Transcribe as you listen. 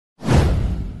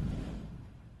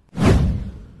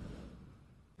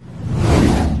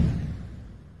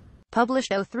Published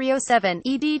 0307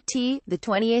 EDT, the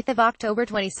 28th of October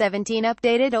 2017.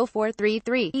 Updated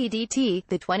 0433 EDT,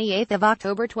 the 28th of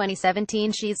October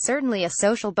 2017. She's certainly a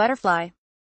social butterfly.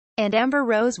 And Amber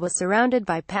Rose was surrounded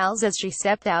by pals as she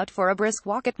stepped out for a brisk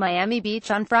walk at Miami Beach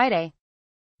on Friday.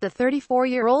 The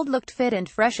 34-year-old looked fit and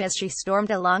fresh as she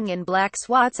stormed along in black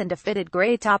swats and a fitted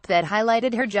gray top that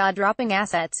highlighted her jaw-dropping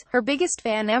assets. Her biggest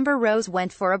fan Amber Rose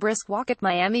went for a brisk walk at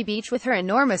Miami Beach with her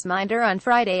enormous minder on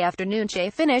Friday afternoon.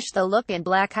 She finished the look in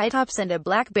black high tops and a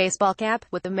black baseball cap,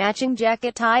 with a matching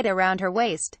jacket tied around her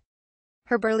waist.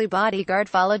 Her burly bodyguard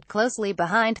followed closely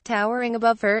behind, towering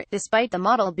above her. Despite the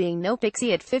model being no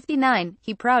pixie at 59,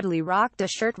 he proudly rocked a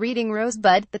shirt reading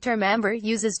Rosebud, the term Amber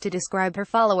uses to describe her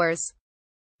followers.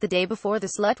 The day before,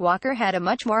 the slut walker had a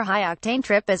much more high-octane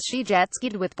trip as she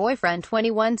jet-skied with boyfriend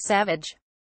 21 Savage.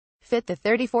 Fit The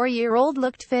 34-year-old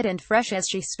looked fit and fresh as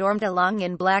she stormed along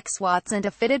in black swats and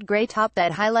a fitted gray top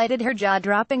that highlighted her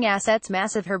jaw-dropping assets.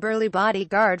 Massive. Her burly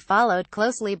bodyguard followed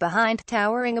closely behind,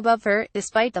 towering above her.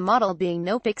 Despite the model being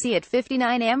no pixie at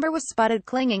 59, Amber was spotted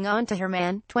clinging on to her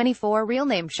man, 24, real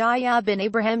name Shaya bin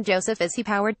Abraham Joseph, as he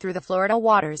powered through the Florida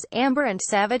waters. Amber and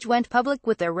Savage went public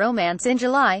with their romance in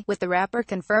July, with the rapper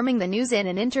confirming the news in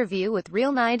an interview with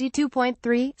Real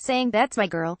 92.3, saying, "That's my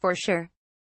girl, for sure.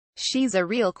 She's a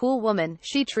real cool woman,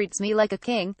 she treats me like a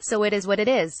king, so it is what it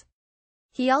is."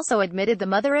 He also admitted the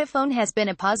mother iPhone has been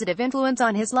a positive influence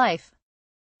on his life.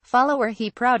 Follower.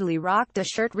 He proudly rocked a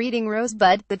shirt reading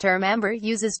Rosebud, the term Amber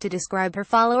uses to describe her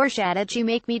follower. She added, "She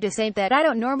make me do something that I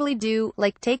don't normally do,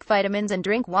 like take vitamins and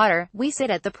drink water. We sit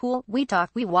at the pool, we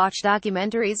talk, we watch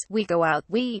documentaries, we go out,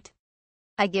 we eat.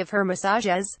 I give her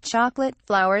massages, chocolate,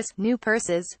 flowers, new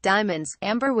purses, diamonds."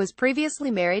 Amber was previously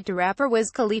married to rapper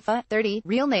Wiz Khalifa, 30,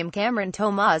 real name Cameron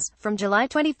Thomas, from July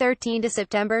 2013 to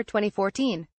September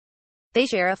 2014. They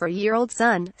share a 4-year-old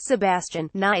son,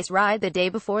 Sebastian. Nice ride. The day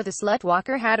before, the slut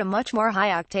walker had a much more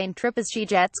high-octane trip as she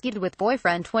jet-skied with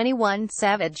boyfriend 21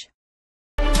 Savage.